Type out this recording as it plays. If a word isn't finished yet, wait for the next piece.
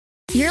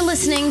You're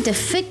listening to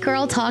Fit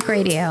Girl Talk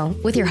Radio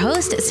with your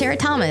host, Sarah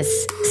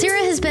Thomas. Sarah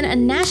has been a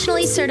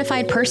nationally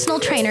certified personal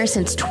trainer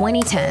since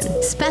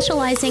 2010,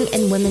 specializing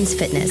in women's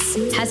fitness,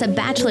 has a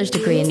bachelor's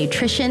degree in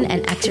nutrition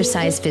and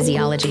exercise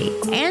physiology,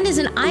 and is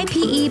an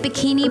IPE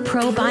Bikini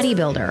Pro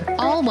bodybuilder,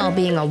 all while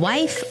being a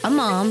wife, a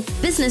mom,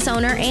 business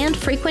owner, and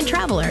frequent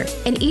traveler.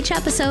 In each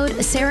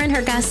episode, Sarah and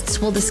her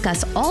guests will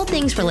discuss all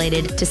things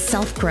related to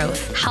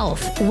self-growth,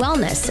 health,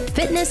 wellness,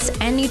 fitness,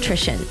 and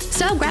nutrition.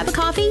 So grab a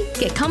coffee,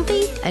 get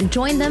comfy, and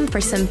join them for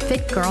some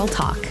Fit Girl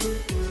Talk.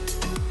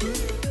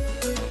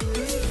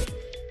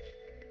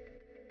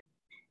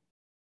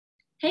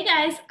 Hey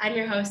guys, I'm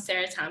your host,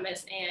 Sarah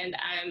Thomas, and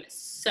I'm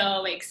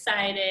so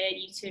excited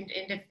you tuned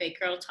into Fit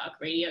Girl Talk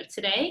Radio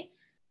today.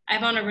 I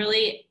have on a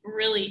really,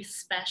 really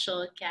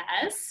special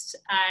guest.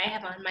 I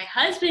have on my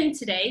husband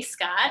today,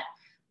 Scott.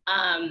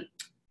 I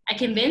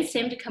convinced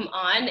him to come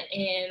on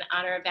in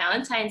honor of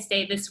Valentine's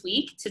Day this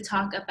week to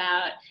talk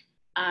about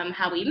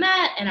how we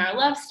met and our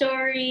love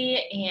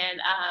story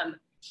and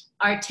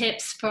our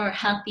tips for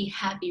healthy,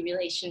 happy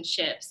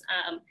relationships.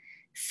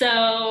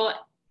 So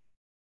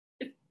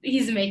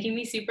he's making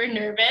me super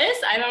nervous.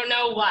 I don't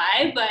know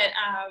why, but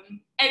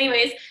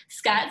anyways,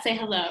 Scott, say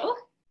hello.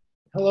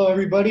 Hello,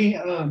 everybody.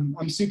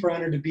 I'm super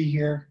honored to be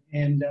here,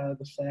 and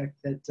the fact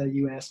that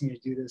you asked me to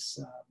do this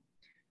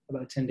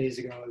about 10 days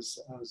ago, I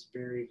was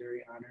very,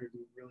 very honored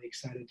and really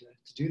excited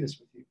to do this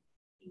with you.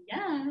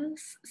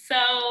 Yes. So,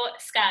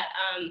 Scott,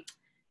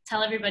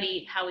 tell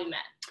everybody how we met.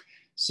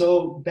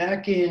 So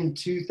back in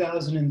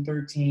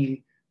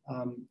 2013,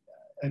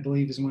 I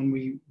believe is when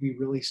we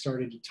really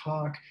started to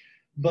talk.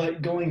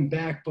 But going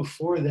back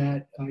before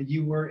that,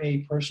 you were a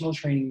personal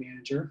training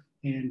manager,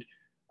 and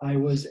I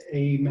was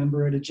a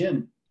member at a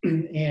gym.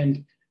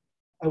 And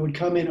I would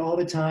come in all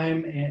the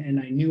time, and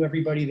I knew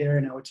everybody there,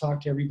 and I would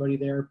talk to everybody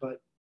there.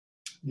 But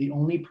the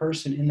only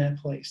person in that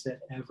place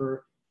that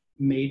ever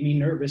made me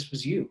nervous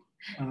was you.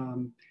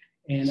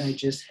 And I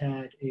just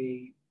had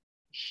a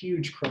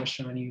huge crush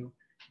on you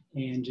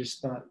and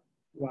just thought,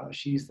 wow,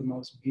 she's the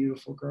most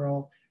beautiful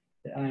girl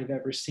that I've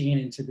ever seen.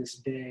 And to this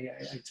day,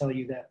 I tell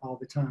you that all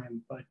the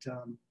time. But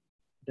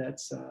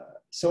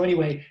so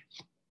anyway,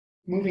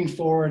 moving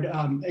forward,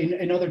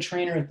 another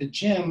trainer at the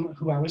gym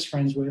who I was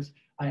friends with,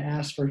 I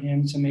asked for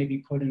him to maybe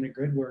put in a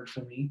good word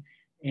for me,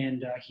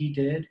 and he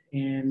did.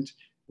 And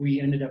we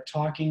ended up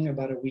talking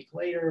about a week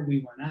later.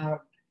 We went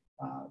out,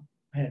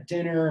 had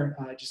dinner,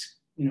 just,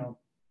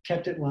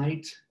 kept it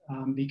light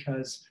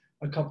because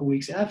a couple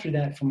weeks after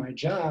that for my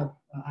job,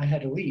 I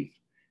had to leave.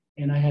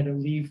 And I had to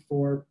leave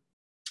for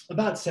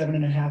about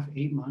 7.5,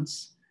 8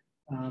 months.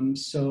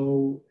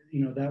 So,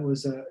 that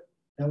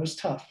was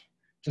tough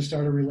to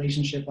start a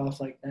relationship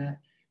off like that,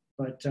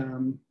 but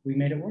we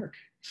made it work.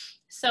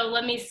 So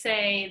let me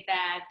say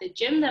that the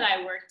gym that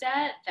I worked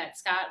at, that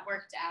Scott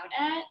worked out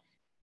at,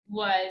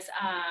 was,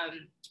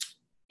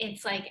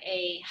 it's like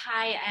a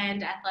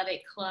high-end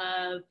athletic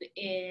club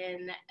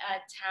in a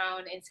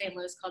town in St.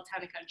 Louis called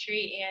Town and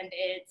Country, and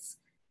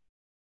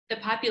the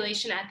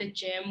population at the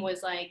gym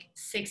was like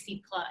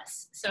 60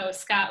 plus. So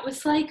Scott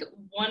was like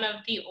one of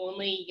the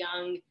only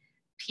young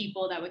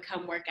people that would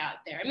come work out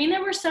there. I mean,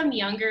 there were some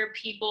younger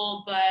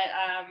people, but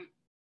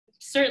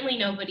certainly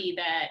nobody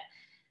that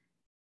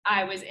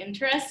I was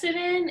interested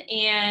in.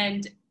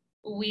 And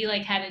we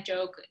like had a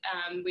joke,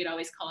 we'd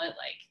always call it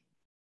like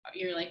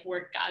your like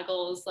work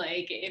goggles,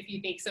 like if you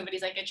think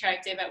somebody's like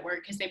attractive at work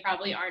because they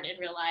probably aren't in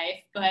real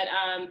life. But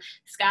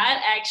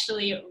Scott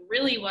actually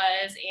really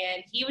was,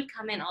 and he would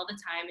come in all the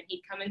time, and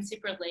he'd come in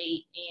super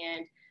late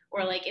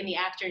or like in the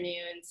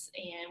afternoons,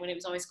 and when it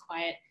was always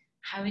quiet,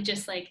 I would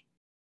just like,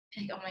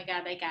 oh my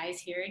God, that guy's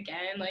here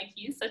again, like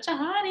he's such a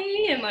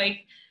hottie, and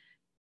like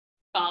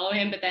follow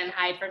him but then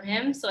hide from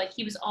him. So like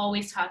he was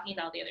always talking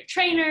to all the other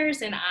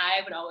trainers, and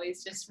I would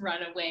always just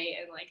run away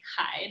and like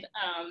hide.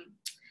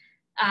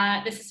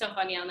 This is so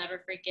funny. I'll never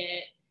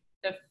forget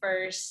the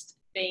first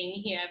thing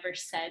he ever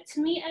said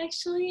to me,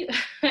 actually.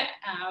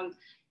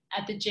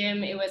 At the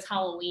gym, it was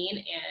Halloween,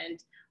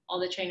 and all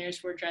the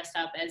trainers were dressed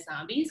up as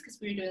zombies because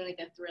we were doing like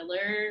a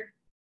thriller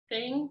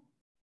thing.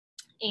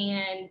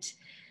 And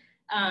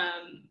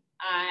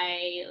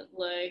I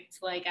looked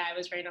like I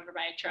was ran over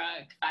by a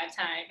truck 5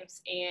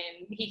 times.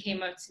 And he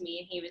came up to me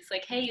and he was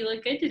like, "Hey, you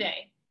look good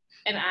today."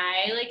 And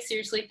I like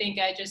seriously think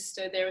I just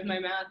stood there with my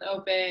mouth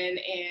open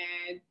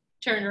and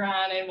turned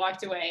around and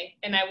walked away.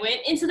 And I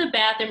went into the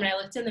bathroom and I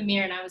looked in the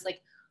mirror and I was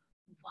like,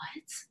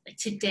 what? Like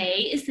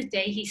today is the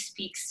day he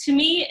speaks to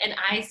me and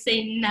I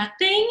say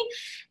nothing?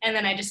 And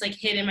then I just like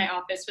hid in my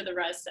office for the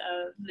rest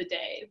of the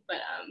day. But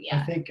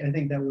yeah. I think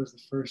that was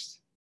the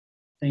first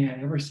thing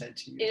I ever said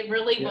to you. It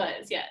really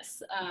was,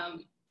 yes.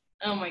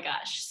 Oh my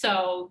gosh.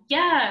 So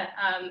yeah,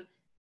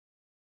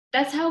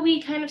 that's how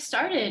we kind of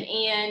started.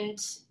 And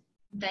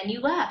then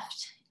you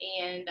left.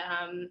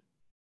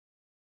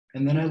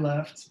 And then I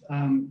left.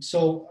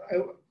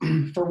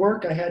 For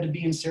work, I had to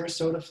be in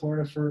Sarasota,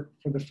 Florida for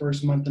the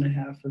first month and a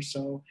half or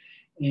so.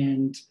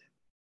 And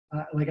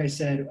like I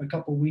said, a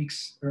couple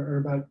weeks or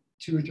about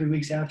 2 or 3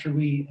 weeks after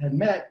we had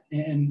met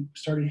and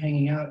started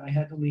hanging out, I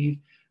had to leave.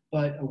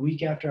 But a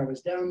week after I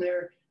was down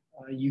there,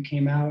 you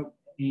came out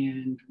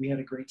and we had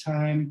a great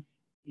time.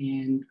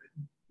 And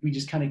we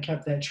just kind of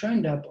kept that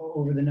trend up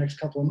over the next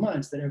couple of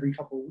months, that every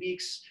couple of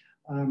weeks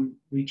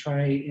we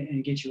try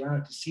and get you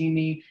out to see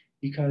me,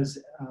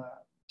 because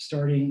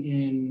starting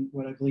in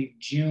what I believe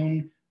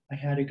June, I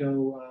had to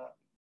go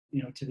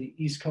to the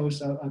East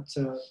Coast, up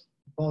to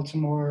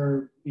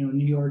Baltimore,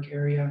 New York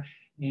area.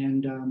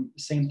 And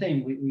same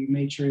thing, we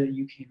made sure that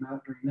you came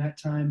out during that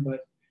time,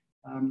 but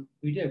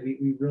we did.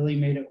 We really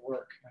made it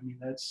work. I mean,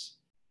 that's,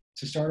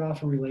 to start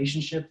off a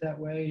relationship that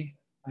way,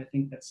 I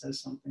think that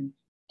says something.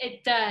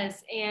 It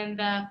does. And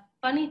the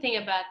funny thing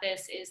about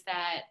this is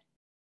that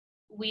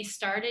we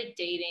started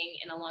dating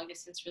in a long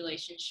distance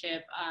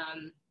relationship,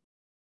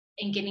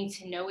 and getting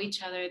to know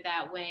each other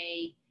that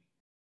way.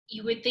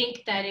 You would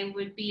think that it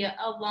would be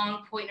a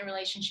long point in a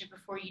relationship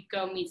before you'd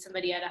go meet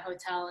somebody at a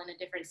hotel in a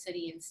different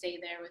city and stay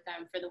there with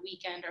them for the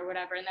weekend or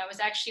whatever. And that was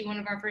actually one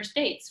of our first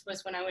dates,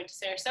 was when I went to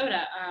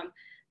Sarasota.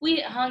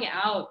 We hung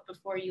out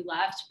before you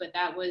left, but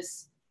that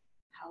was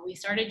how we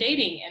started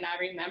dating. And I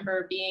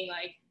remember being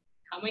like,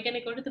 how am I going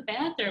to go to the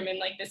bathroom in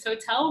like this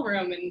hotel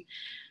room? And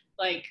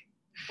like,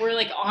 we're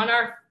like on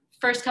our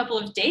first couple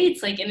of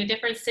dates, like in a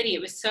different city.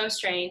 It was so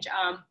strange.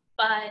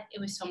 But it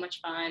was so much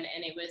fun,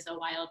 and it was a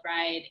wild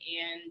ride.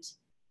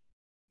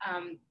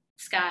 And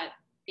Scott,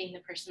 being the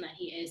person that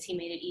he is, he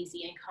made it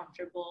easy and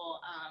comfortable,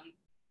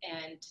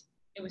 and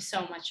it was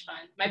so much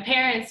fun. My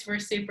parents were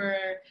super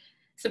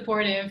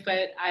supportive,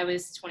 but I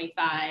was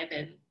 25,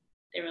 and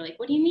they were like,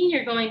 what do you mean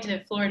you're going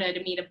to Florida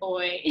to meet a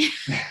boy?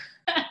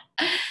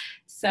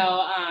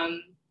 So,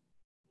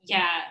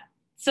 yeah.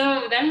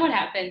 So then what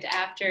happened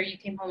after you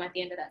came home at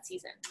the end of that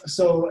season?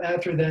 So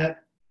after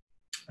that,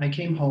 I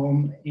came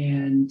home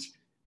and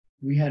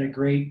we had a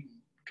great,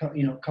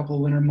 couple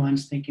of winter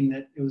months, thinking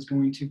that it was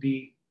going to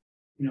be,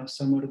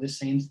 somewhat of the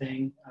same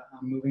thing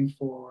moving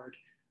forward.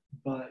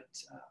 But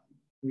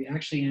we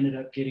actually ended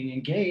up getting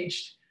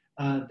engaged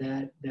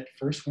that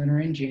first winter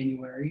in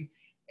January.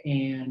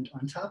 And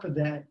on top of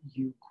that,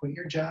 you quit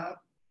your job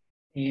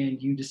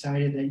and you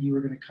decided that you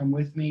were going to come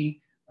with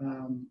me,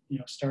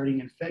 starting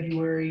in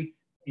February,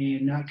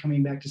 and not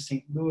coming back to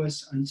St.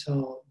 Louis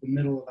until the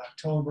middle of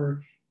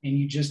October. And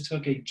you just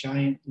took a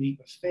giant leap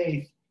of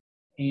faith,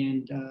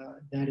 and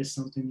that is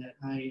something that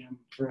I am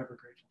forever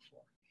grateful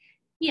for.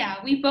 Yeah,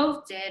 we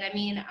both did. I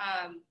mean,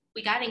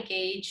 we got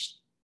engaged.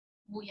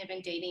 We had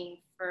been dating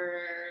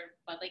for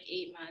like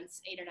 8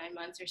 or 9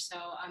 months or so.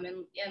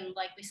 And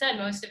like we said,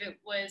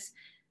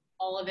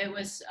 all of it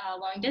was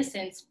long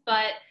distance.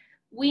 But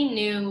we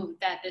knew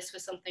that this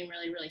was something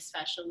really, really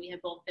special. We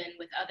had both been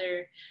with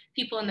other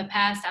people in the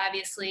past,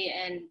 obviously,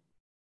 and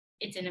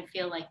it didn't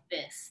feel like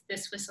this.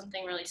 This was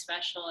something really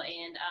special.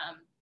 And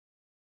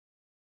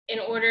in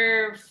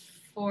order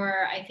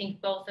for, I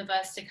think, both of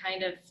us to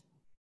kind of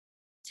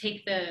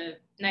take the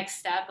next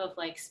step of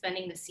like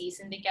spending the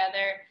season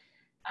together,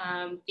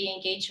 the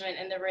engagement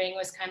and the ring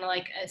was kind of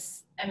like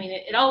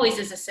it always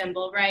is a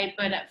symbol, right?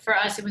 But for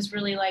us, it was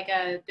really like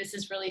this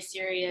is really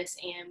serious,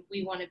 and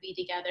we want to be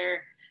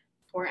together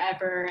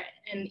forever.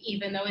 And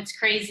even though it's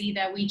crazy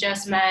that we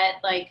just met,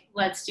 like,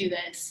 let's do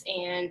this.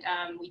 And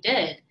we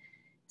did.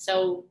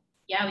 So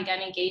yeah, we got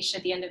engaged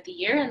at the end of the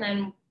year and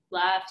then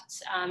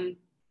left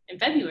in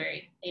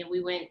February. And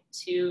we went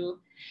to,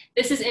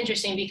 this is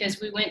interesting because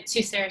we went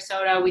to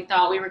Sarasota. We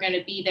thought we were going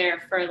to be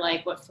there for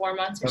like, 4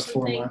 months or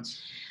something? 4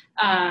 months.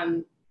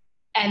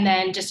 And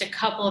then just a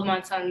couple of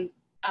months on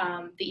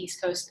the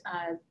East Coast,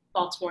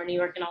 Baltimore, New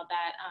York, and all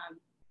that.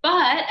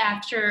 But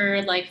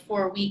after like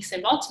 4 weeks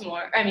in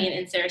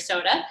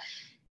Sarasota,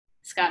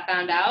 Scott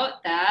found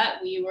out that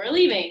we were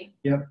leaving.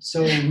 Yep.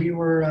 So we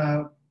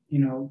were,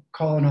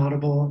 calling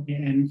audible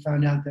and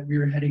found out that we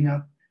were heading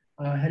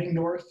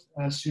north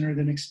sooner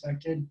than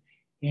expected.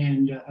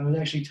 And I was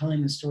actually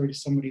telling this story to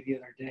somebody the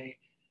other day.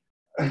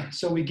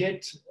 So we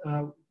get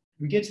to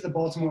the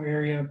Baltimore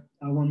area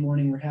one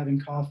morning. We're having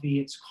coffee.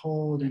 It's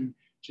cold and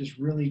just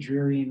really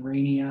dreary and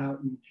rainy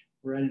out. And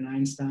we're at an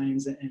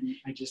Einstein's, and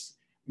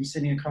I'm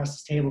sitting across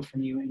this table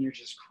from you, and you're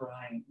just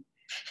crying.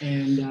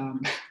 And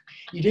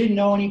you didn't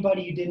know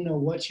anybody. You didn't know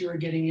what you were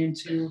getting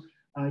into.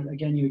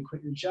 Again, you had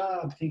quit your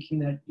job thinking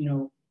that,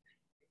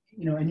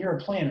 and you're a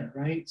planner,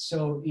 right?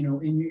 So,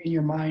 in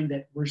your mind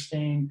that we're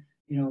staying,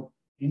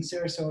 in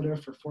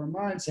Sarasota for 4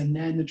 months, and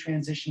then the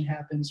transition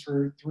happens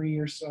for 3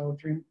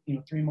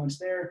 months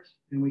there,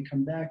 and we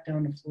come back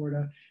down to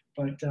Florida.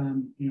 But,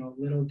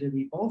 little did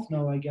we both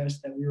know, I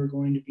guess, that we were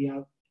going to be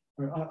up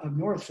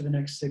north for the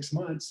next 6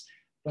 months.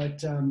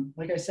 But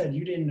like I said,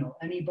 you didn't know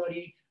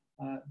anybody.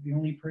 The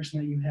only person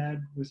that you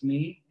had was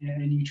me,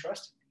 and you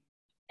trusted me.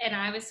 And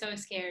I was so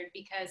scared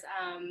because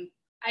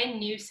I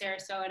knew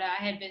Sarasota.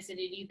 I had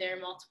visited you there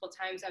multiple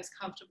times. I was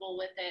comfortable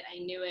with it. I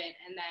knew it.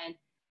 And then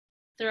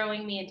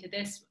throwing me into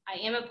this, I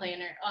am a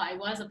planner. Oh, I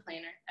was a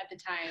planner at the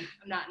time.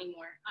 I'm not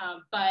anymore.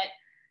 But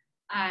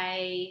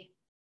I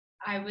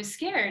was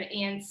scared.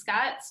 And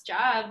Scott's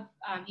job,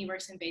 he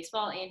works in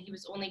baseball, and he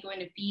was only going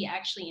to be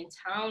actually in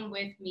town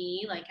with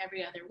me like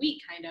every other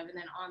week kind of, and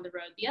then on the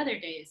road the other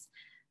days.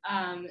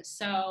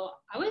 So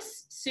I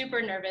was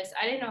super nervous.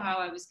 I didn't know how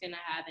I was going to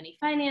have any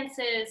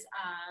finances,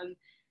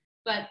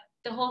 but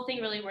the whole thing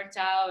really worked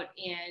out,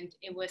 and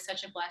it was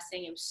such a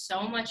blessing. It was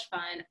so much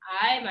fun.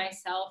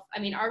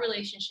 Our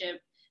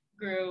relationship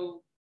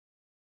grew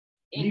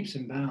leaps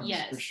and bounds.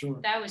 Yes, for sure.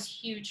 That was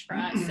huge for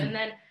us. And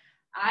then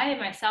I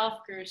myself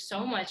grew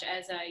so much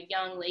as a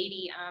young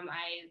lady.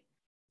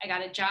 I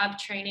got a job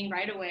training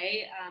right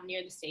away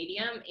near the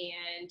stadium,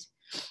 and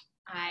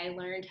I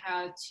learned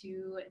how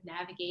to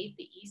navigate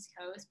the East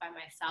Coast by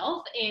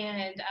myself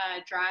and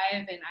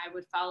drive, and I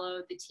would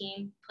follow the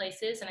team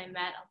places, and I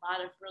met a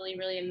lot of really,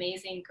 really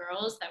amazing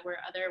girls that were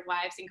other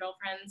wives and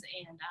girlfriends,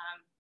 and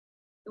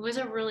it was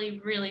a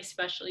really, really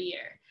special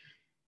year.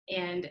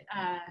 And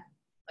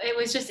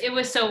it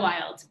was so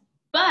wild.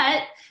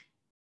 But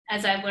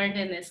as I've learned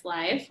in this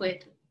life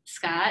with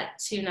Scott,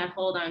 to not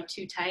hold on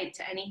too tight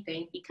to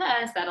anything,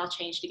 because that'll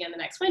change again the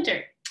next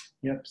winter.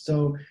 Yep.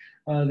 So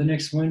the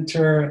next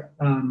winter,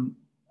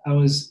 I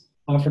was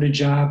offered a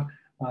job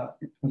on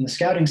the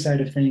scouting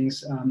side of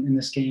things in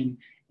this game,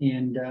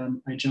 and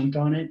I jumped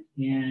on it,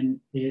 and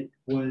it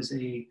was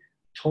a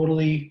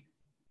totally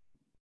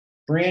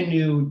brand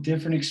new,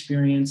 different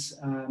experience.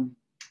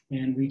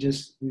 And we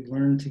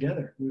learned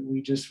together.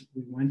 We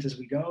went as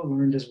we go,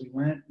 learned as we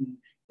went, and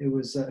it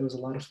was a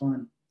lot of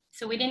fun.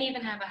 So we didn't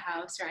even have a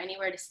house or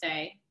anywhere to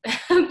stay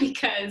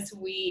because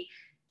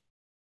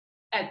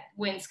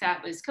when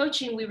Scott was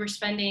coaching, we were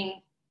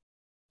spending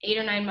 8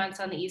 or 9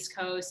 months on the East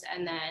Coast,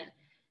 and then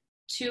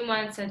 2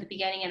 months at the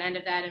beginning and end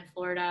of that in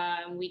Florida.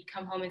 And we'd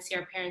come home and see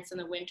our parents in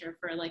the winter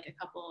for like a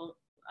couple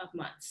of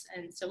months.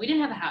 And so we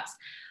didn't have a house.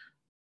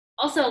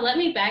 Also, let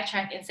me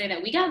backtrack and say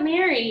that we got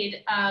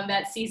married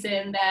that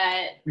season.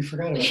 We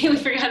forgot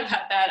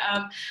about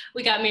that.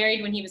 We got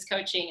married when he was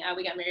coaching.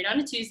 We got married on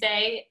a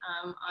Tuesday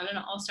on an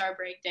all-star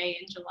break day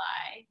in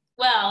July.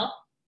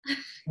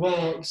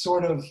 Well,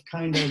 sort of,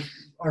 kind of.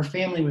 Our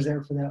family was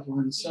there for that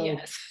one. So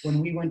yes.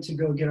 When we went to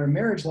go get our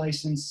marriage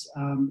license,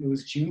 it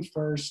was June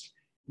 1st.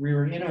 We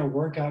were in our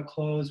workout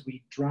clothes.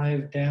 We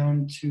drive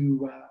down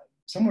to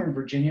somewhere in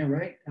Virginia,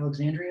 right?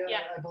 Alexandria,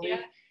 I believe.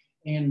 Yeah.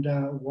 And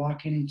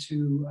walk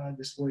into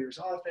this lawyer's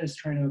office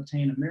trying to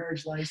obtain a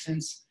marriage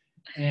license.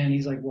 And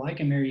he's like, well, I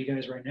can marry you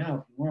guys right now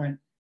if you want.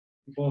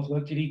 We both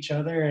looked at each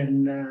other,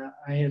 and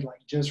I had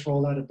just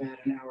rolled out of bed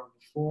an hour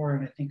before,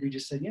 and I think we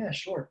just said, yeah,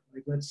 sure.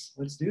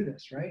 Let's do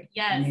this, right?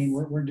 Yes. I mean,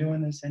 we're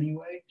doing this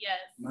anyway. Yes.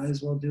 Might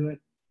as well do it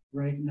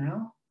right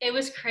now. It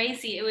was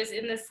crazy. It was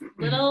in this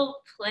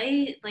little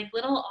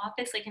little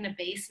office, in a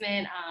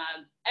basement.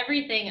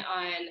 Everything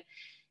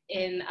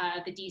in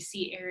the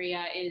DC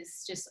area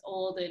is just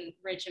old and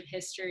rich of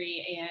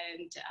history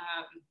and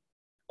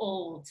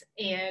old.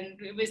 And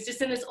it was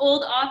just in this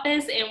old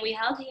office, and we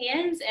held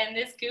hands, and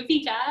this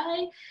goofy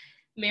guy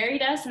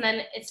married us. And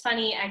then it's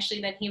funny,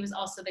 actually, that he was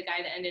also the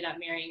guy that ended up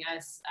marrying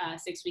us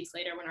 6 weeks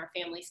later when our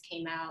families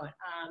came out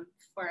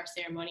for our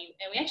ceremony.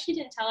 And we actually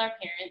didn't tell our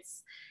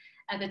parents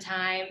at the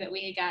time that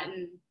we had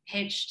gotten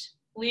hitched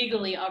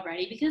legally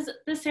already, because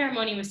the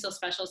ceremony was still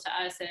special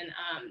to us, and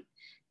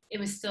it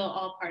was still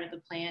all part of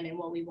the plan and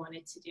what we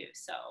wanted to do.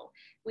 So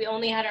we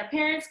only had our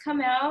parents come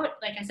out.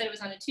 Like I said, it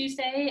was on a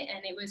Tuesday,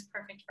 and it was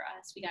perfect for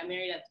us. We got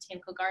married at the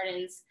Botanical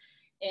Gardens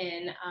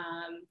in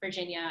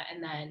Virginia,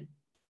 and then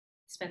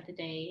spent the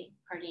day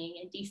partying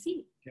in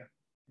DC. Yeah.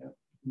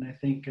 And I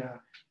think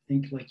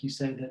like you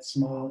said, that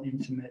small,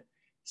 intimate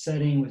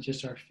setting with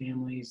just our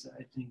families,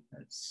 I think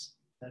that's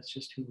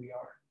just who we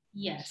are.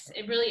 Yes, so.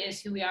 It really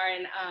is who we are.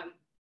 And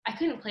I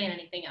couldn't plan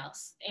anything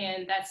else.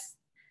 And that's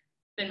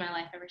been my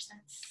life ever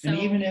since. So. And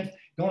even if,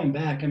 going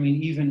back,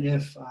 even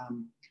if,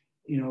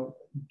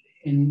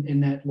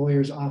 in that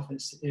lawyer's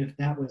office, if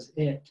that was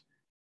it,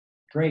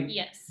 great.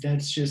 Yes.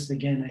 That's just,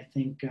 again, I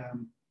think,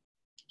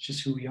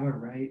 just who we are,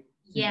 right?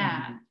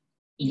 Yeah.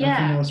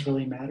 Nothing else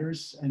really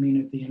matters. At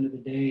the end of the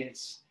day,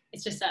 it's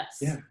just us.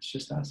 Yeah, it's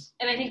just us.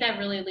 And I think that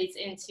really leads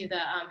into the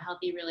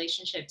healthy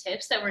relationship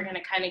tips that we're going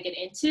to kind of get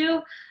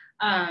into.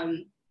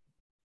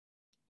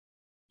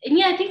 And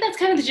yeah, I think that's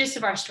kind of the gist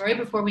of our story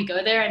before we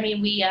go there.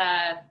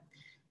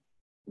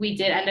 We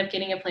did end up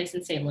getting a place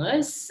in St.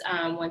 Louis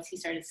once he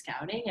started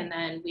scouting, and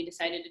then we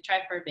decided to try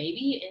for a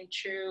baby in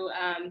true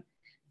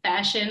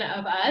fashion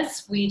of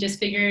us. We just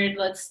figured,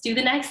 let's do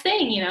the next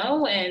thing,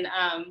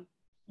 and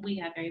we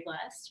got very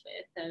blessed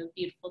with a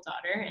beautiful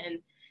daughter, and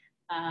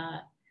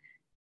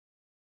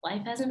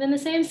life hasn't been the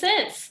same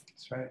since.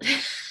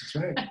 That's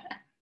right.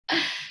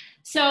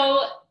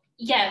 So,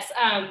 yes,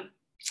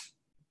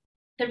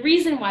 the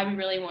reason why we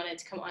really wanted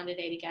to come on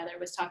today together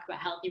was talk about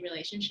healthy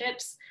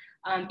relationships,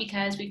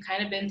 because we've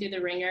kind of been through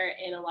the ringer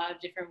in a lot of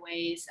different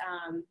ways,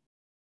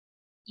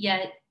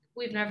 yet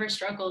we've never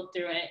struggled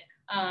through it.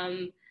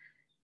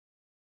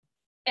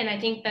 And I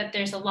think that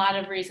there's a lot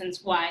of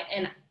reasons why.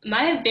 And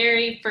my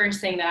very first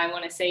thing that I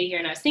want to say here,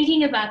 and I was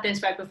thinking about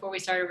this right before we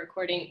started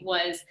recording,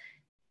 was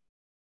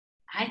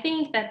I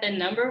think that the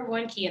number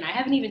one key, and I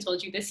haven't even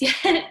told you this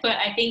yet, but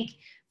I think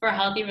for a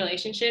healthy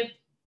relationship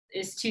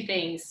is two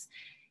things.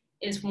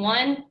 Is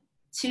one,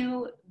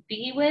 to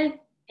be with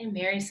and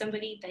marry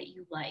somebody that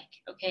you like,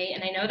 okay?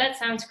 And I know that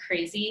sounds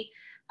crazy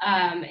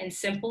and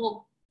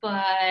simple,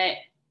 but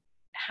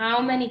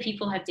how many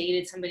people have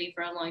dated somebody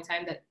for a long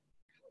time that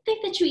don't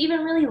think that you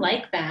even really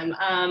like them?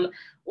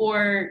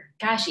 Or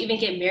gosh, even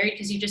get married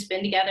because you've just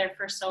been together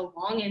for so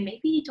long and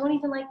maybe you don't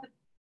even like the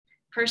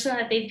person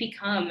that they've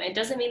become. It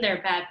doesn't mean they're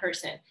a bad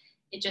person.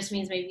 It just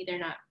means maybe they're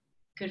not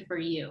good for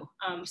you.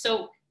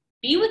 So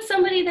be with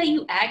somebody that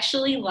you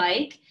actually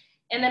like,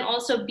 and then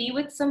also be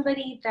with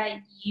somebody that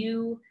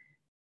you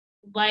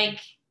like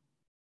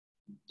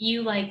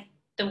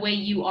the way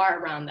you are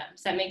around them.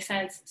 Does that make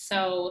sense?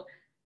 So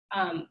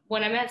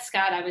when I met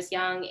Scott, I was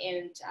young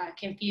and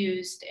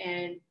confused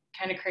and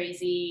kind of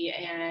crazy,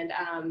 and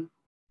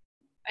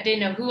I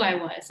didn't know who I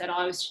was at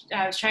all.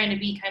 I was trying to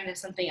be kind of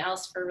something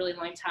else for a really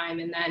long time,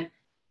 and then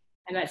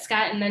I met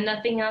Scott, and then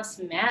nothing else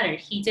mattered.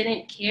 He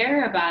didn't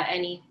care about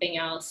anything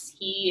else.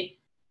 He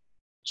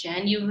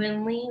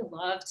genuinely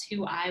loved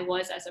who I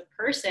was as a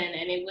person,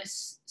 and it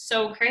was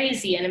so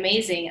crazy and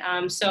amazing.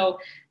 So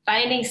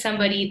finding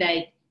somebody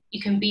that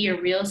you can be your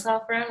real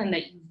self around and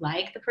that you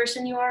like the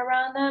person you are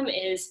around them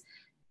is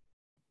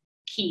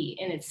key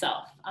in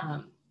itself.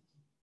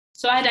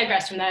 So I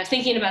digress from that. I was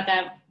thinking about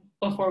that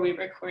before we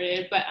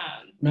recorded, but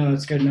no,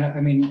 it's good. I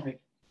mean, I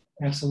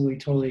absolutely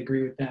totally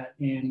agree with that.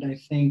 And I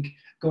think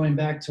going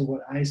back to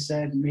what I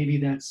said,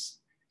 maybe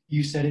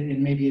you said it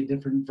in maybe a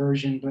different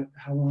version, but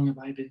how long have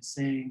I been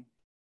saying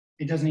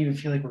it doesn't even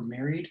feel like we're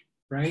married,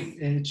 right?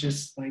 It's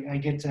just like I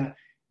get to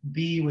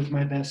be with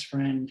my best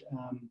friend,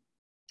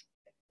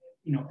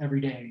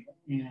 every day,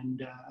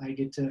 and I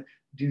get to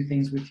do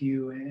things with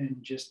you, and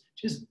just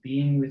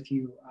being with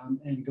you,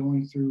 and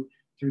going through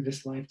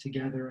this life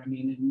together. I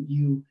mean,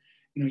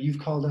 and you've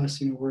called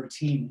us, we're a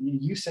team,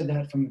 and you said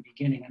that from the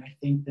beginning, and I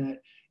think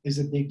that is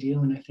a big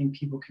deal, and I think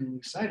people can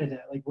lose sight of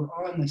that. Like, we're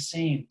on the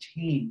same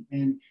team,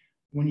 and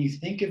when you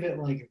think of it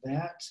like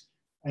that,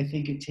 I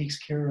think it takes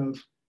care of,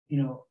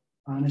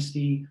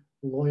 honesty,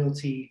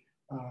 loyalty,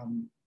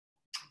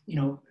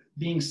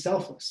 being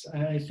selfless.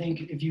 I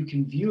think if you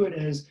can view it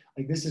as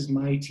like, this is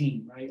my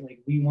team, right? Like,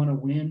 we want to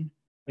win.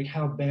 Like,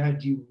 how bad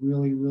do you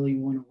really, really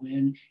want to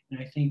win? And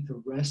I think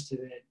the rest of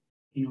it,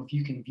 if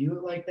you can view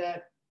it like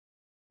that,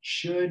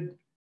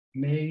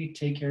 may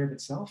take care of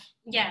itself.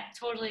 Yeah,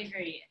 totally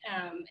agree.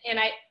 And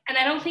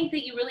I don't think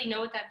that you really know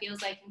what that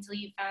feels like until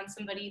you found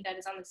somebody that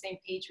is on the same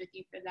page with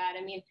you for that.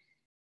 I mean,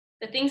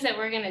 the things that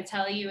we're going to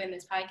tell you in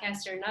this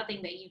podcast are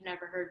nothing that you've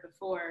never heard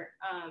before.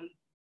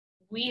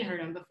 We heard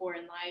them before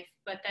in life,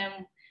 but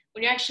then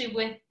when you're actually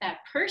with that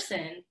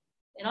person,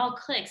 it all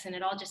clicks and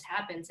it all just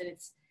happens, and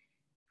it's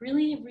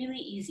really, really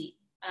easy.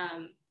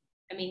 I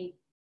mean,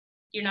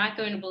 you're not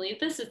going to believe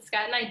this, but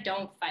Scott and I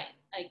don't fight.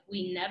 Like,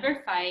 we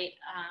never fight.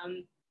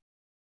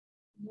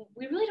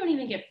 We really don't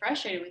even get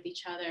frustrated with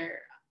each other,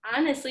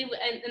 honestly.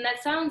 And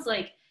that sounds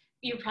like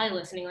you're probably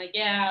listening like,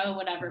 yeah,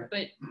 whatever.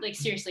 But like,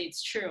 seriously,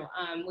 it's true.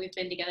 We've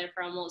been together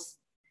for almost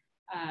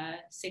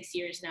 6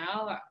 years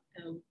now.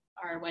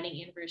 Our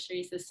wedding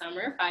anniversary is this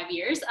summer, 5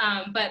 years.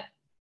 But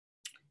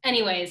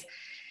anyways,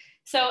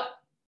 so.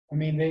 I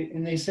mean,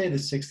 they say the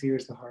 6th year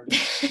is the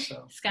hardest.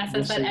 So Scott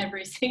says that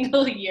every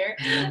single year.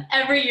 Yeah.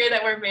 Every year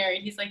that we're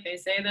married, he's like, they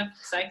say the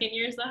 2nd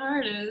year is the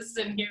hardest,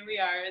 and here we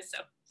are. So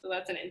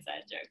that's an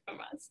inside joke from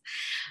us.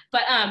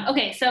 But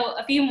okay, so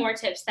a few more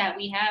tips that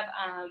we have.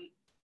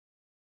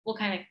 We'll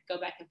kind of go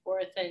back and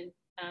forth,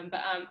 but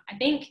I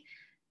think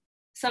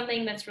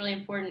something that's really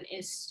important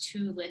is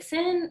to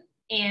listen,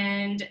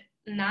 and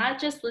not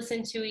just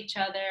listen to each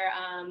other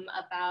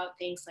about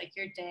things like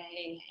your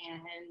day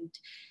and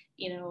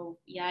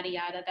yada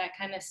yada, that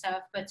kind of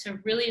stuff, but to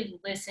really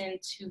listen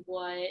to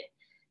what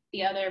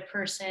the other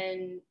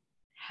person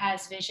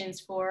has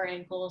visions for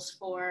and goals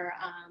for,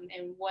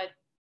 and what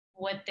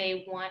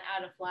they want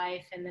out of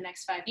life in the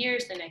next 5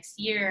 years, the next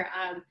year.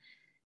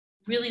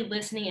 Really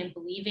listening and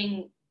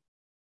believing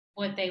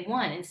what they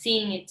want and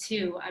seeing it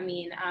too. I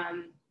mean,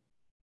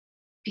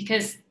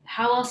 because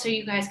how else are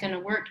you guys going to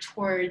work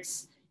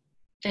towards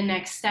the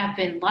next step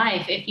in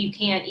life if you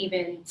can't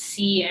even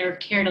see or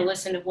care to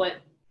listen to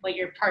what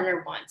your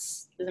partner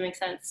wants? Does that make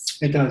sense?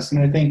 It does.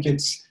 And I think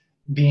it's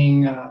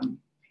being,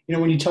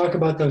 when you talk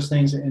about those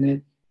things,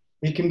 and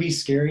it can be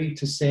scary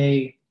to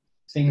say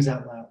things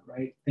out loud,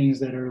 right? Things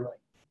that are like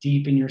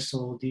deep in your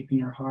soul, deep in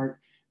your heart,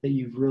 that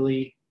you've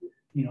really,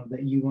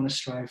 that you want to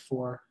strive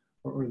for,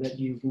 or that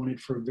you've wanted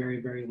for a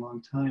very, very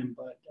long time.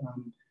 But,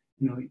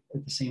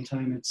 at the same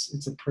time,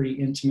 it's a pretty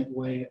intimate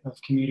way of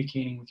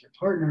communicating with your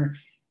partner.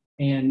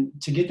 And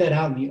to get that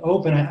out in the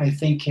open, I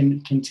think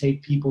can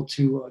take people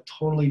to a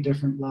totally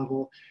different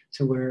level,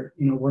 to where,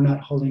 we're not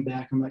holding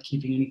back. I'm not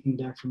keeping anything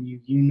back from you.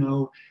 You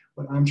know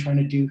what I'm trying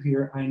to do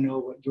here. I know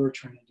what you're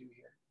trying to do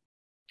here.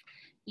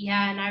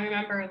 Yeah, and I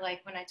remember like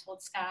when I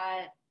told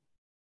Scott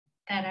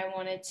that I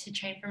wanted to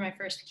train for my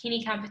first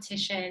bikini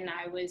competition,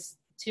 I was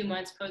 2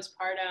 months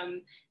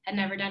postpartum, had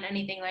never done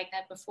anything like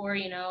that before,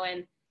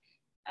 and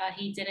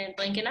he didn't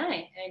blink an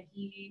eye. And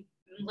he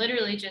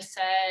literally just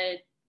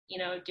said,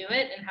 do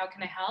it, and how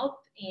can I help?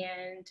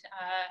 And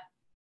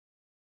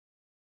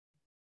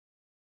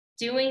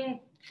doing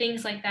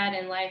things like that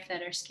in life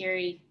that are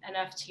scary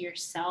enough to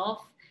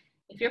yourself,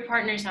 if your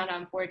partner's not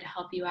on board to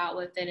help you out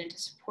with it and to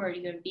support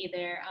you and be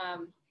there,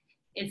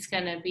 it's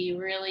going to be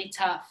really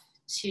tough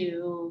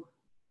to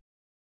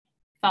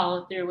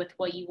follow through with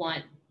what you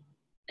want.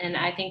 And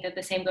I think that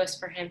the same goes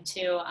for him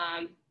too.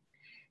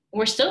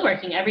 We're still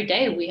working every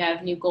day. We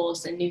have new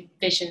goals and new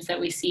visions that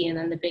we see, and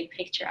then the big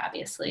picture,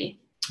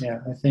 obviously. Yeah,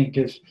 I think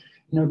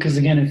because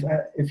again,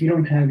 if you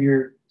don't have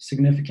your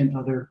significant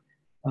other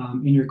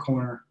in your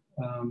corner,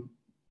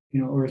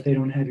 or if they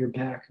don't have your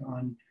back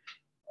on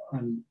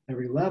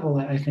every level,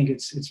 I think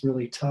it's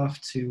really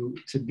tough to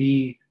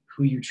be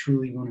who you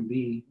truly want to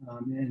be,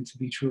 and to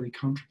be truly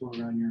comfortable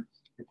around your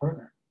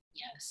partner.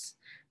 Yes.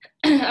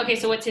 Okay,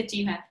 so what tip do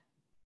you have?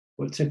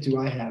 What tip do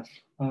I have?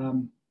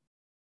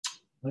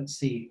 Let's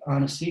see.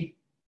 Honesty.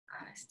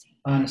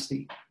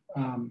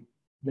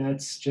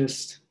 That's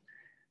just,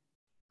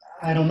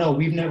 I don't know.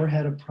 We've never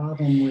had a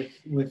problem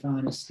with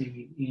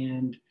honesty.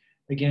 And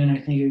again, I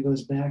think it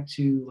goes back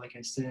to, like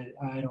I said,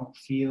 I don't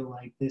feel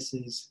like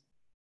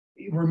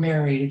we're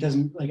married. It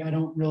doesn't, like, I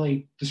don't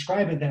really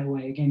describe it that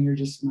way. Again, you're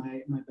just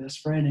my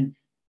best friend. And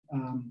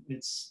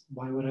it's,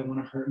 why would I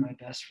want to hurt my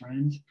best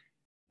friend?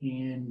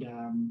 And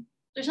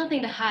there's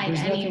nothing to hide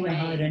anyway. There's nothing to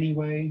hide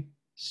anyway.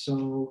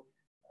 So,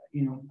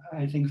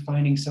 I think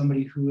finding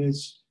somebody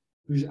who's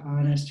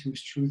honest,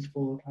 who's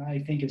truthful, I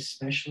think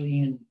especially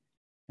in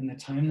the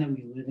time that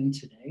we live in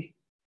today,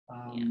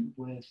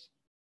 with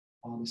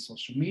all the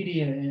social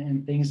media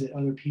and things that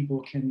other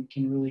people can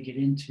really get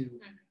into.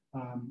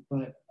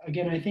 But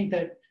again, I think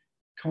that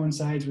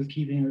coincides with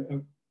keeping a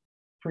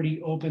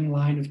pretty open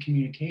line of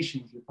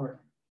communication with your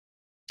partner.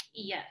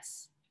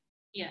 Yes.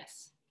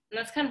 And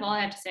that's kind of all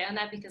I have to say on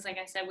that, because like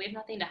I said, we have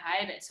nothing to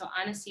hide. So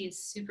honesty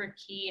is super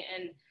key.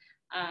 And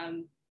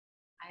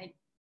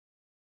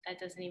that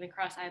doesn't even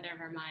cross either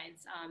of our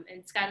minds.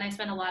 And Scott and I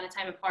spend a lot of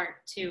time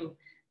apart too.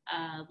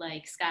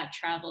 Like Scott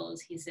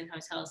travels, he's in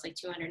hotels like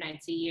 200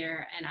 nights a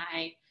year, and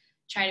I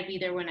try to be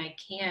there when I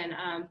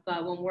can.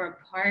 But when we're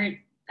apart,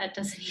 that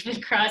doesn't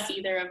even cross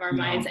either of our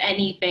minds,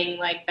 anything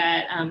like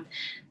that.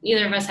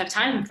 Neither of us have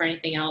time for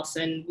anything else.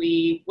 And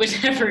we would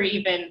never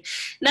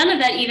none of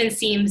that even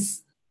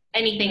seems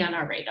anything on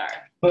our radar.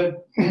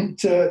 But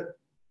to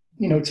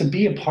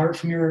be apart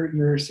from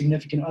your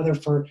significant other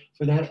for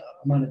that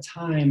amount of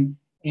time,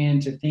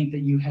 and to think that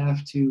you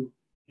have to,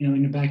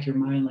 in the back of your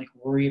mind, like,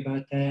 worry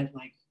about that,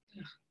 like,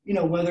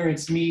 whether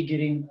it's I'm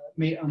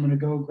going to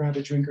go grab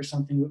a drink or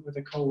something with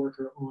a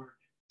coworker or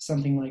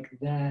something like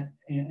that,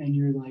 and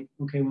you're like,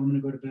 okay, well, I'm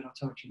going to go to bed, I'll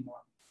talk to you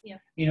tomorrow. Yeah.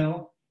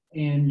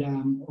 And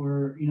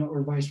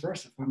or vice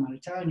versa. If I'm out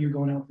of town, you're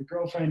going out with a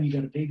girlfriend, you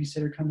got a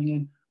babysitter coming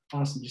in,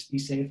 awesome, just be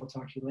safe, I'll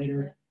talk to you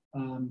later.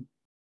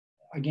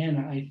 Again,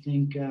 I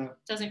think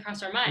doesn't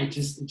cross our minds.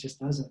 It just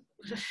doesn't.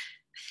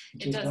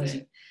 It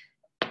doesn't.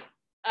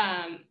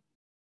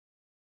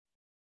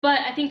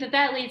 But I think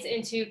that leads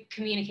into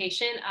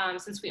communication.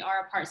 Since we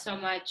are apart so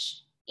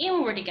much and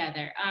when we're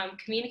together,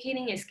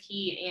 communicating is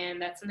key,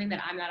 and that's something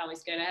that I'm not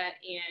always good at.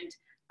 And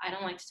I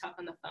don't like to talk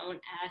on the phone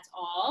at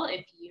all.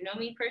 If you know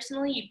me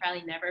personally, you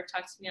probably never have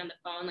talked to me on the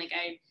phone. Like,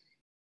 I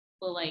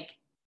will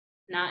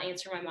not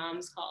answer my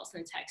mom's calls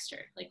and text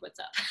her, like, what's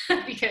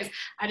up? Because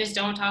I just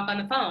don't talk on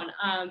the phone.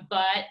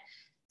 But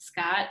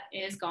Scott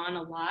is gone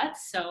a lot,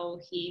 so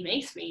he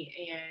makes me,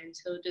 and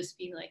he'll just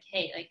be like,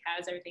 hey, like,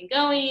 how's everything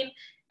going?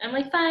 And I'm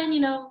like, fine,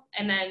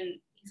 and then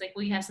he's like,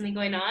 well, you have something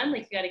going on?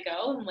 Like, you gotta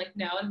go? And I'm like,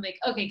 no. And I'm like,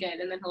 okay, good.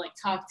 And then he'll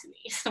talk to me.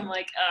 So I'm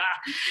like,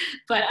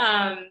 But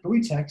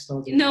we text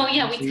all day long. No, long.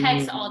 Yeah, we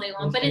text all day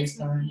long, but it's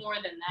more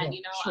than that,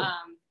 Sure.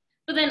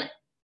 But then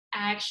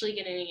actually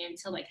getting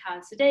into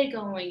how's the day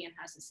going and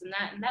how's this and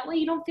that way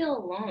you don't feel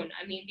alone.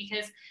 I mean,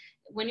 because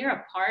when you're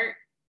apart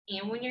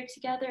and when you're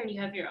together and you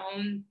have your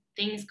own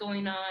things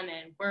going on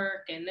and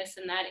work and this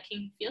and that, it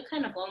can feel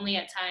kind of lonely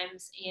at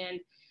times. And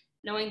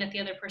knowing that the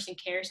other person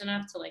cares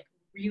enough to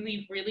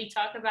really, really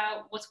talk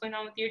about what's going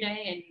on with your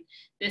day and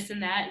this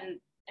and that,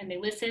 and they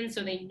listen,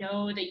 so they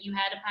know that you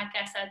had a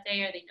podcast that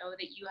day, or they know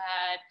that you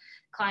had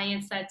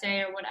clients that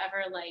day or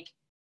whatever,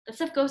 that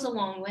stuff goes a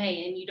long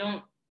way. And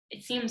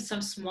it seems so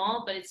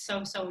small, but it's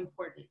so, so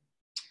important.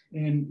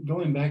 And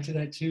going back to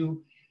that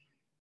too,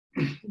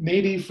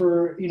 maybe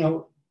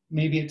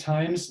maybe at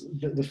times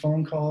the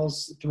phone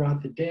calls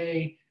throughout the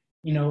day,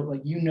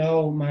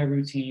 my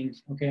routine,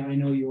 okay, I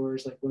know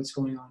yours, like what's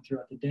going on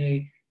throughout the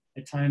day.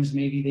 At times,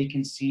 maybe they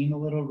can seem a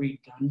little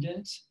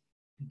redundant,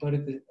 but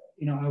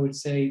I would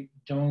say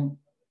don't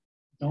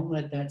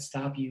let that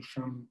stop you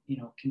from,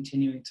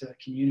 continuing to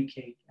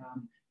communicate.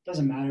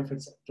 Doesn't matter if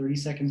it's a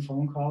 30-second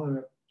phone call or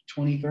a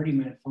 20,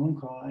 30-minute phone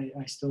call.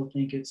 I still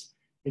think it's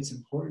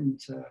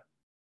important to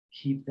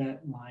keep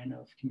that line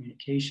of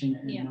communication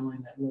and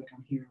knowing that, look,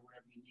 I'm here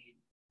wherever you need.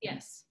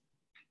 Yes.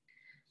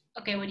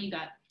 Okay, what do you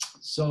got?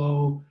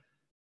 So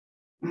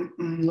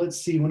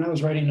let's see. When I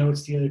was writing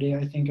notes the other day,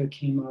 I think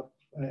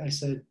I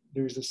said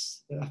there's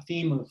a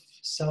theme of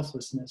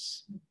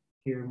selflessness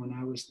here when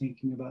I was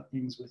thinking about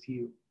things with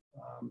you,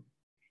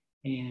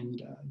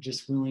 and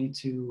just willing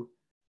to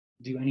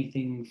do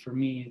anything for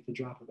me at the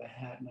drop of a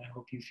hat, and I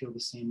hope you feel the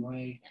same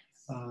way. Yes.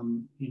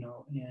 You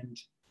know, and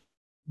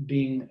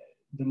being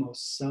the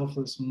most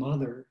selfless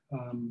mother,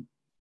 I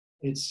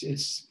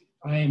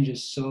am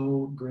just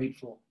so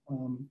grateful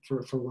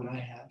for what I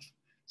have.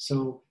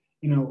 So,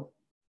 you know,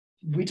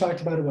 we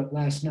talked about it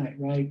last night,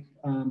 right?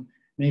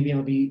 Maybe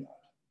I'll be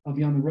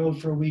on the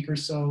road for a week or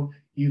so.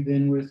 You've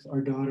been with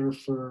our daughter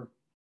for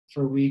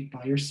a week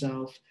by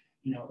yourself.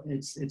 You know,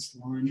 it's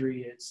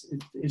laundry,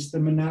 it's the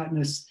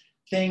monotonous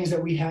things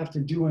that we have to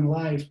do in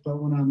life.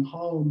 But when I'm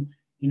home,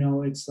 you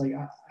know, it's like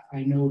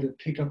I know to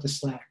pick up the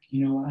slack.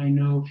 You know, I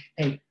know,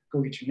 hey,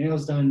 go get your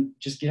nails done,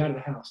 just get out of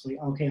the house. Like,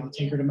 okay, I'll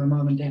take her to my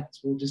mom and dad's.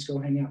 We'll just go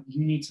hang out.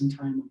 You need some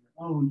time on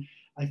your own.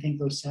 I think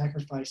those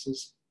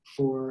sacrifices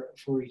for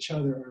each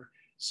other are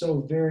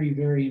so very,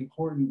 very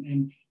important.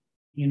 And,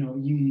 you know,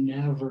 you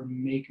never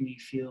make me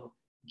feel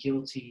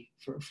guilty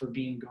for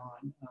being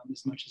gone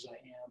as much as I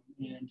am.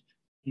 And,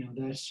 you know,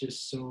 that's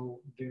just so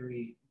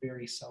very,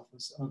 very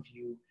selfless of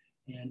you,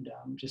 and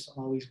just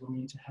always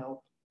willing to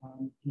help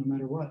no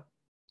matter what.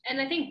 And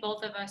I think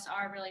both of us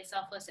are really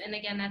selfless. And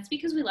again, that's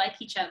because we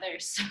like each other.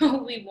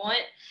 So we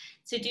want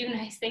to do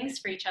nice things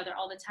for each other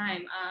all the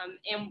time.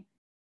 And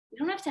we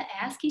don't have to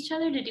ask each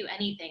other to do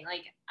anything.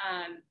 Like,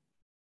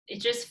 it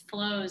just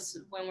flows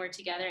when we're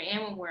together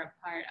and when we're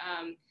apart.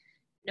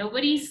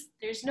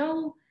 There's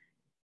no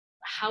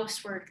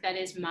housework that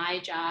is my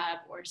job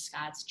or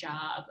Scott's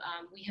job.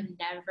 We have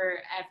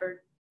never,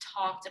 ever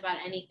talked about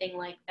anything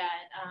like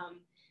that.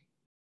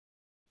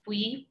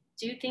 We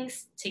do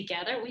things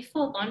together. We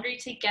fold laundry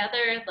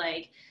together.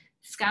 Like,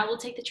 Scott will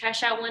take the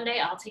trash out one day,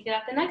 I'll take it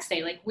out the next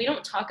day. Like, we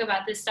don't talk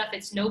about this stuff.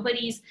 There's no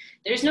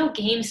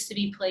games to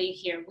be played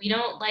here. We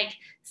don't like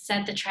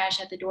set the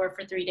trash at the door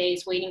for 3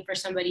 days waiting for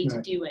somebody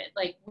to do it.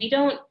 Like, we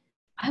don't,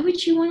 why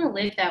would you want to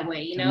live that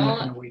way? You know? I'm not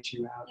going to wait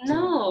you out.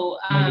 No.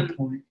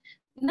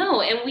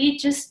 No. And we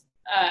just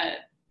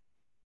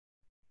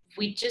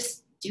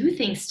do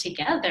things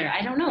together.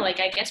 I don't know. Like,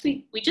 I guess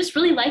we just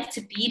really like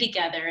to be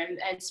together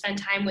and spend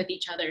time with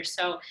each other.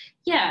 So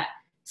yeah,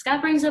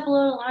 Scott brings up a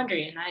little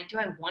laundry and do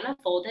I want to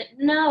fold it?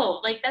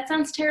 No, like, that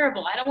sounds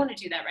terrible. I don't want to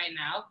do that right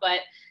now, but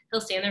he'll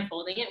stand there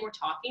folding it and we're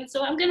talking.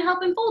 So I'm going to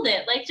help him fold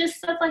it. Like, just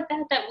stuff like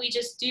that we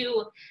just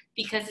do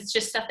because it's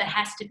just stuff that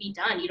has to be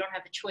done. You don't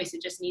have a choice.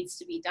 It just needs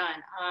to be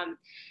done.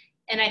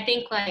 And I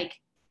think, like,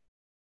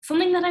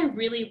 something that I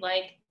really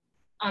like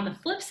on the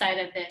flip side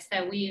of this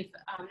that we've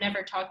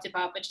never talked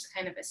about but just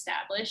kind of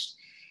established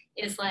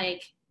is,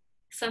 like,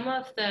 some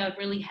of the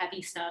really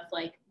heavy stuff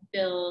like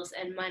bills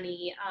and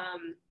money.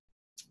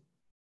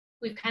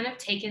 We've kind of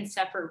taken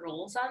separate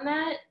roles on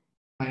that.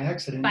 By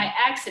accident.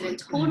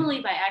 Totally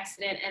by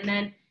accident. And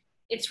then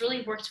it's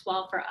really worked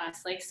well for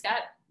us. Like,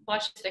 Scott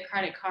watches the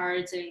credit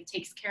cards and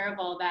takes care of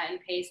all that and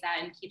pays that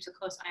and keeps a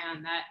close eye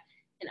on that.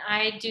 And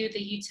I do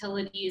the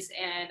utilities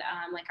and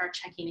like our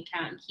checking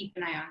account and keep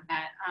an eye on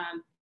that.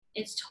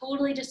 It's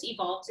totally just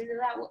evolved into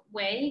that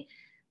way,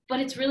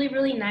 but it's really,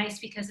 really nice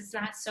because it's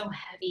not so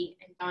heavy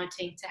and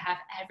daunting to have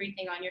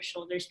everything on your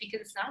shoulders, because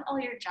it's not all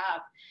your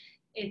job.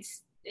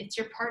 It's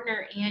your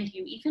partner and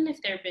you, even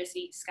if they're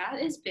busy.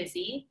 Scott is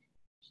busy.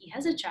 He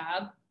has a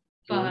job,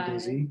 but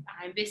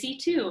I'm busy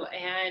too.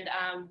 And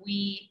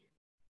we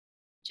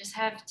just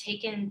have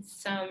taken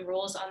some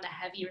roles on the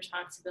heavy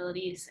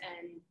responsibilities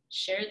and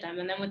shared them.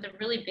 And then with the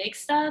really big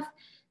stuff,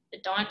 the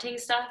daunting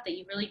stuff that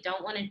you really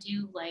don't want to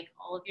do, like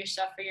all of your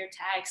stuff for your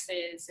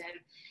taxes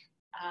and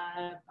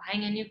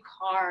buying a new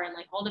car and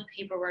like all the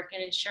paperwork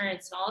and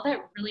insurance and all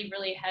that really,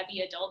 really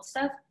heavy adult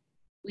stuff,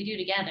 we do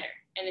together.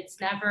 And it's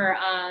never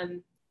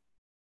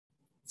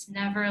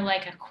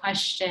like a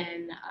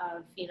question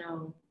of, you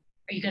know,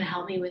 are you going to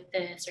help me with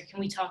this? Or can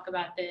we talk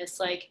about this?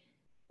 Like,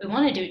 we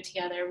want to do it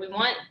together.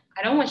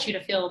 I don't want you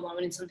to feel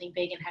alone in something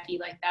big and heavy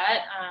like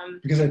that.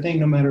 Because I think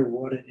no matter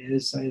what it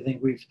is, I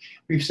think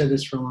we've said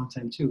this for a long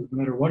time too. No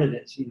matter what it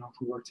is, you know, if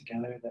we work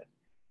together, that,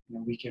 you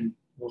know,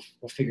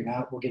 we'll figure it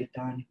out. We'll get it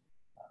done.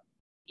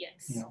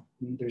 Yes. You know,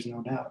 there's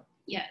no doubt.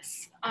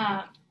 Yes.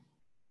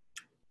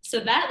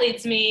 So that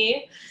leads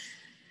me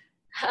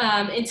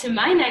into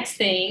my next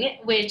thing,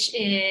 which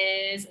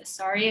is,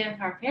 sorry if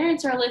our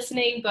parents are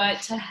listening,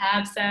 but to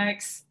have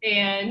sex.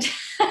 And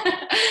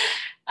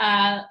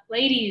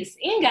ladies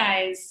and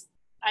guys,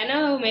 I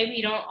know maybe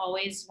you don't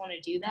always want to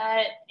do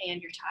that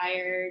and you're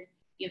tired,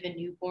 you have a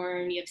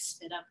newborn, you have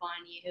spit up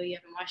on you, you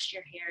haven't washed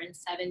your hair in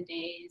 7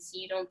 days,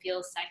 you don't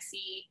feel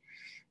sexy.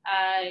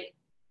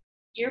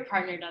 Your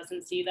partner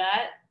doesn't see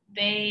that.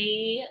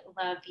 They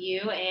love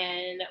you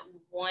and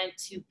want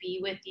to be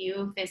with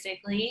you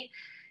physically.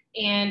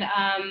 And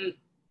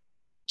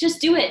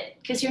just do it,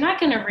 because you're not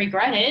going to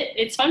regret it.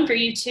 It's fun for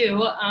you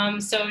too.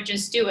 So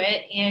just do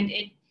it. And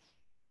it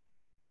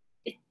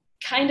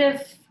kind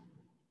of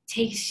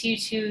takes you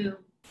to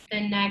the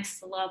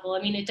next level.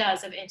 I mean, it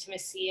does, of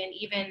intimacy, and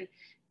even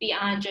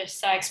beyond just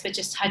sex, but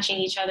just touching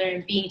each other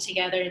and being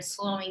together and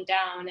slowing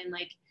down and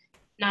like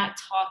not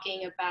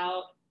talking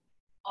about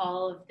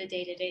all of the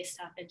day-to-day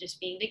stuff and just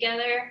being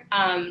together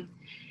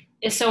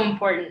is so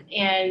important.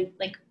 And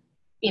like,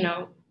 you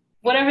know,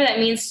 whatever that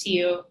means to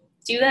you,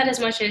 do that as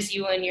much as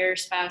you and your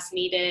spouse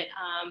need it,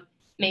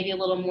 maybe a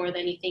little more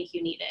than you think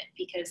you need it,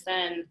 because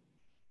then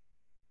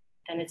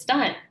it's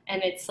done.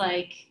 And it's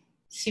like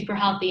super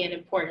healthy and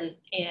important.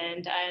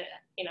 And I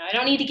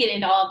don't need to get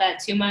into all of that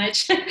too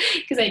much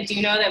because I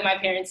do know that my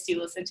parents do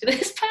listen to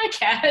this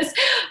podcast,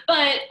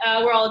 but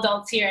we're all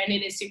adults here and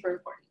it is super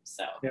important.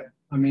 So yeah,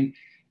 I mean,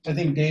 I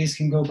think days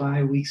can go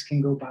by, weeks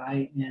can go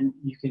by, and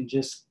it can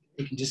just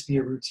be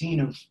a routine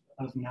of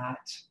not,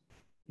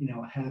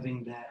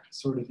 having that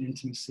sort of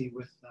intimacy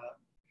with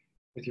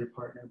your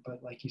partner.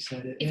 But like you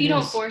said, if you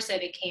don't force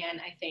it, it can,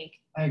 I think.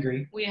 I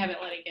agree. We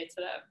haven't let it get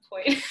to that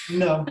point.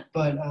 No,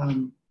 but I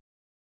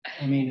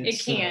mean,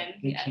 it can.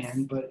 It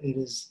can, but it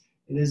is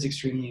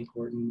extremely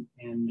important,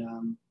 and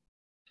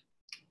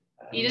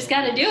you just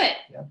got to do it.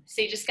 Yeah.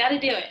 So you just got to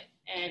do it,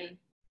 and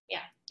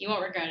yeah, you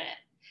won't regret it.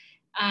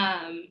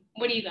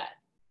 What do you got?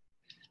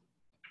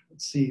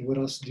 Let's see, what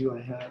else do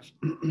I have?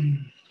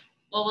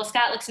 Well, while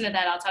Scott looks into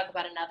that, I'll talk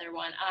about another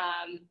one.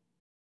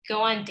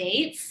 Go on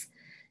dates.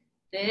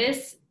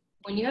 This,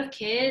 when you have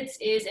kids,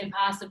 is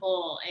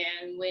impossible.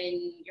 And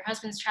when your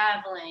husband's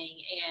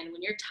traveling and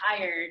when you're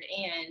tired,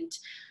 and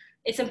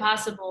it's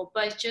impossible,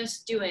 but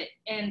just do it.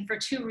 And for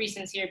two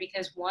reasons here,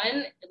 because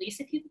one, at least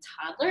if you have a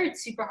toddler,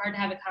 it's super hard to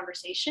have a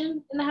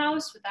conversation in the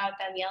house without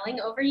them yelling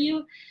over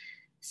you.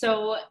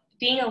 So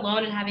being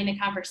alone and having a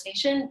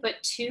conversation, but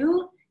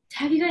two, to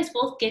have you guys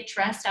both get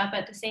dressed up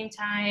at the same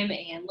time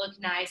and look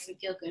nice and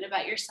feel good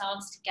about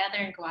yourselves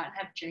together and go out and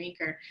have a drink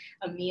or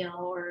a meal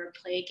or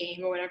play a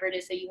game or whatever it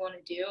is that you want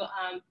to do,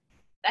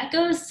 that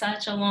goes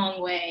such a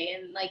long way.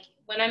 And like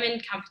when I'm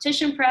in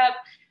competition prep,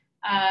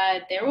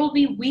 there will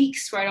be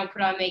weeks where I don't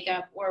put on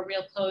makeup or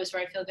real clothes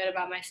where I feel good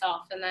about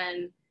myself. And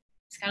then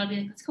Scott will be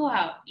like, let's go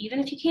out. Even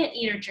if you can't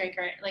eat or drink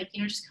or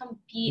just come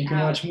be out. You can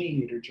watch me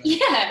eat or drink.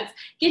 Yes,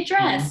 get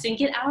dressed and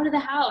get out of the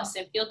house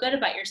and feel good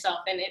about yourself.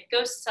 And it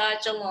goes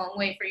such a long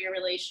way for your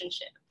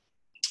relationship.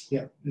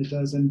 Yeah, it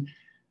does. And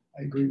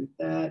I agree with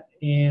that.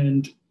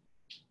 And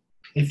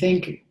I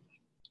think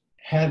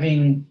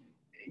having,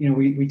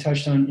 we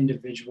touched on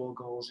individual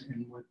goals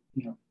and what,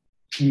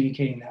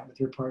 communicating that with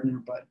your partner,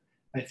 but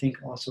I think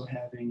also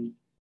having,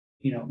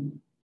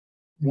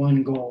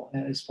 one goal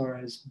as far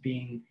as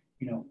being,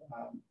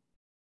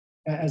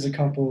 as a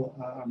couple,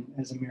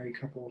 as a married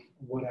couple,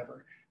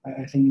 whatever.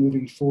 I think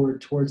moving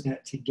forward towards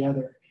that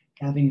together,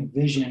 having a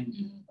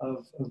vision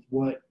of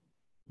what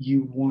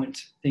you want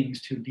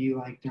things to be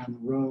like down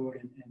the road,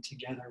 and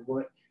together,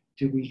 what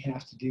do we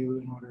have to do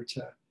in order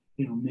to,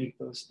 make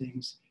those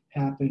things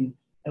happen,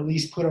 at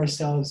least put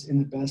ourselves in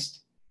the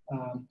best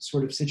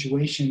sort of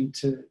situation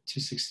to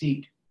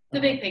succeed. The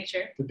big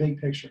picture. The big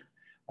picture,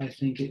 I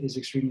think, it is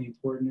extremely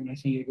important. And I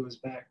think it goes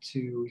back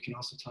to, we can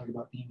also talk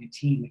about being a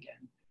team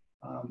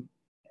again.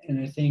 And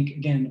I think,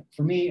 again,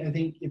 for me, I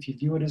think if you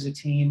view it as a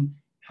team,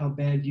 how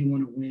bad you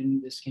want to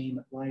win this game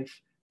of life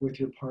with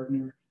your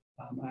partner,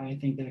 I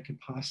think that could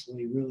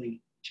possibly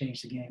really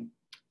change the game.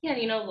 Yeah,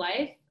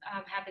 life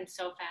happens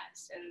so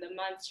fast, and the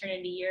months turn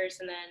into years,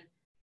 and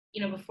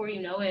then, before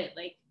you know it,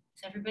 like,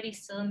 is everybody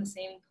still in the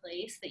same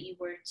place that you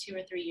were 2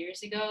 or 3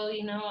 years ago,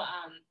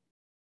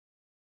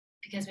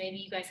 because maybe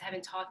you guys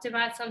haven't talked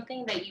about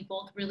something that you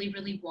both really,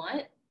 really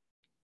want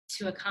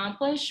to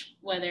accomplish,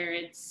 whether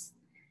it's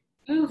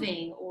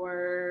moving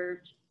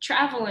or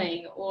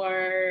traveling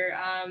or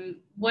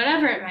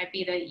whatever it might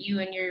be that you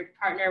and your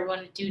partner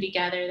want to do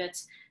together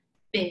that's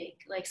big,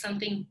 like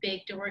something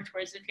big to work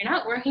towards. If you're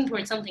not working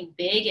towards something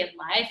big in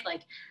life,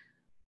 like,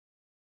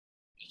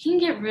 it can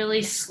get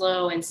really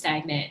slow and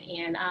stagnant.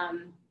 And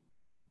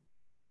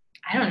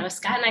I don't know,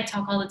 Scott and I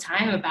talk all the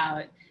time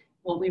about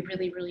what we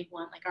really, really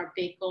want, like our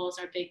big goals,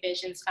 our big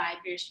visions 5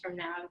 years from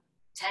now,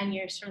 10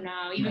 years from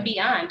now, even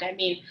beyond. I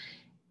mean,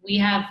 we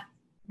have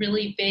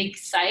really big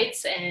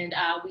sights, and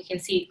we can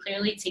see it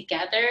clearly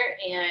together.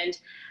 And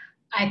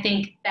I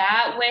think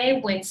that way,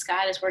 when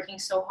Scott is working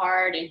so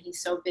hard and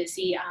he's so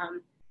busy,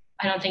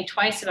 I don't think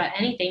twice about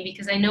anything,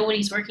 because I know what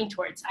he's working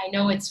towards. I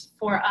know it's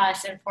for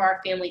us and for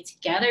our family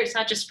together. It's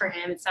not just for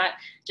him. It's not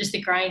just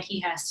the grind he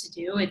has to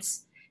do.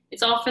 It's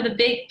all for the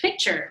big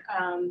picture.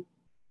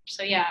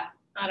 So yeah,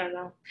 I don't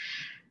know.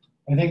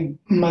 I think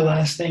my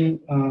last thing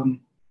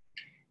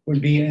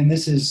would be, and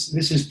this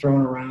is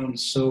thrown around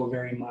so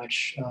very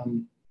much,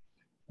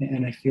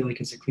 and I feel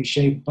like it's a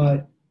cliche,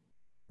 but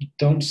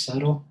don't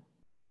settle.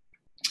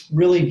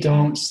 Really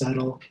don't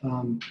settle.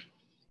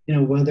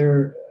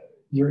 Whether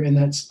you're in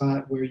that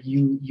spot where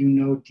you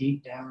know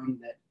deep down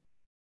that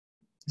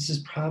this is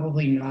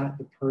probably not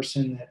the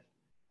person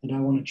that I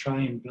want to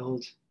try and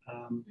build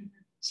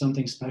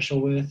something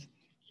special with,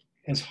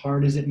 as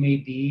hard as it may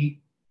be,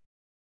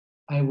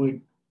 I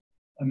would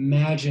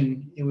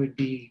imagine it would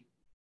be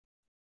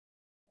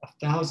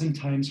 1,000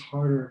 times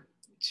harder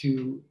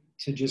to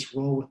just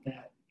roll with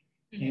that.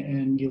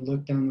 And you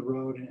look down the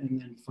road,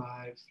 and then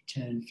 5,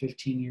 10,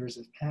 15 years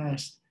have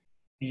passed,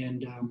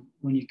 and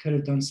when you could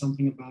have done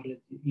something about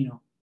it,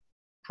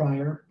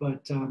 prior,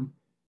 but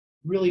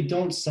really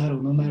don't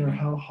settle, no matter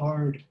how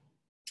hard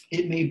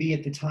it may be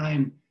at the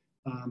time.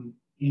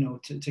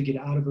 to get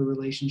out of a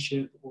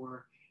relationship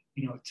or,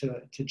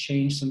 to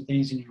change some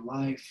things in your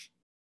life,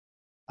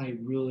 I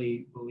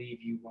really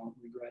believe you won't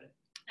regret it.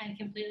 I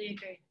completely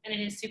agree. And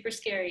it is super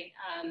scary.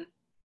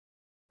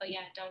 But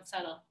yeah, don't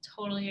settle.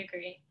 Totally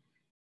agree.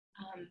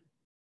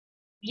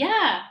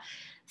 Yeah.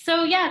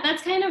 So yeah,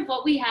 that's kind of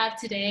what we have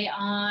today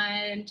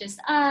on just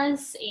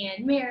us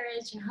and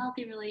marriage and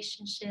healthy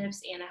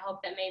relationships. And I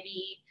hope that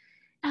maybe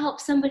I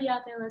helped somebody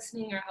out there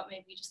listening, or I hope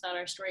maybe you just thought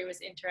our story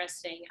was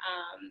interesting.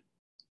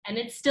 And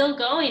it's still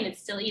going,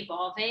 it's still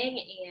evolving.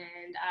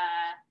 And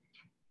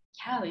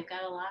yeah, we've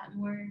got a lot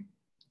more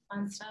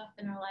fun stuff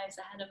in our lives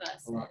ahead of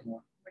us. A lot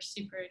more. We're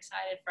super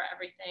excited for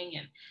everything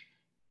and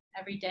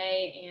every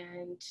day.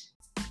 And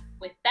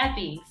with that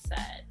being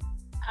said,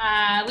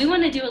 we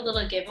want to do a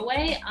little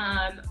giveaway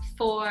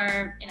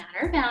for, in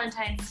honor of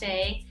Valentine's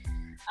Day,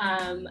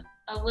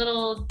 a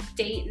little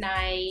date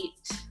night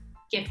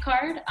gift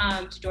card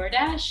to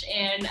DoorDash.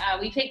 And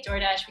we picked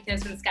DoorDash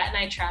because when Scott and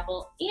I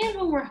travel and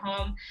when we're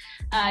home,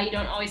 you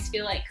don't always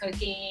feel like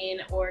cooking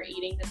or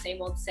eating the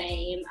same old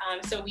same.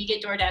 So we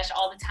get DoorDash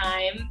all the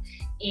time.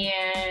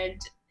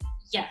 And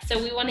yeah,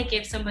 so we want to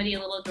give somebody a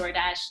little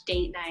DoorDash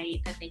date night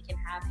that they can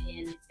have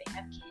in if they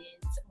have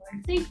kids, or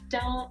if they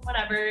don't,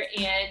 whatever,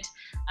 and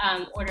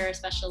order a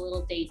special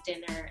little date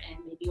dinner and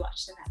maybe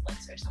watch some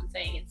Netflix or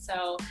something. And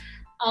so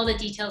all the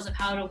details of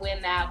how to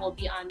win that will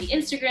be on the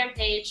Instagram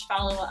page.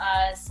 Follow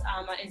us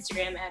on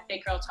Instagram at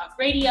Big Girl Talk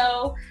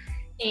Radio.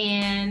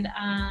 And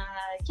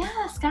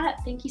yeah, Scott,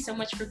 thank you so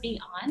much for being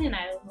on, and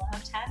I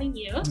loved having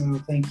you.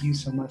 Oh, thank you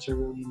so much. I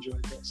really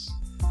enjoyed this.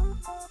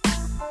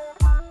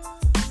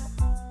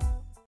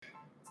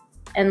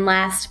 And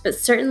last but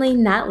certainly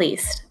not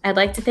least, I'd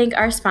like to thank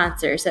our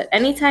sponsors at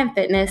Anytime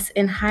Fitness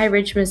in High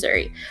Ridge,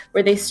 Missouri,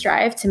 where they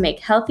strive to make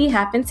healthy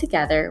happen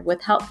together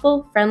with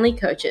helpful, friendly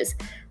coaches,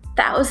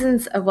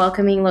 thousands of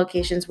welcoming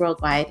locations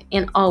worldwide,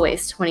 and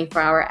always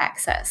 24-hour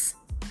access.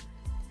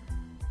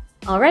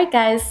 All right,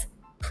 guys,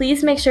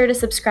 please make sure to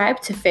subscribe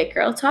to Fit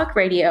Girl Talk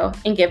Radio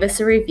and give us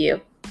a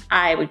review.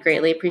 I would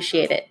greatly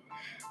appreciate it.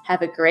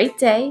 Have a great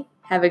day,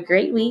 have a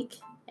great week,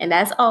 and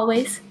as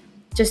always,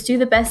 just do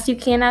the best you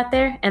can out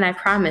there, and I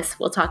promise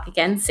we'll talk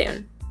again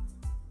soon.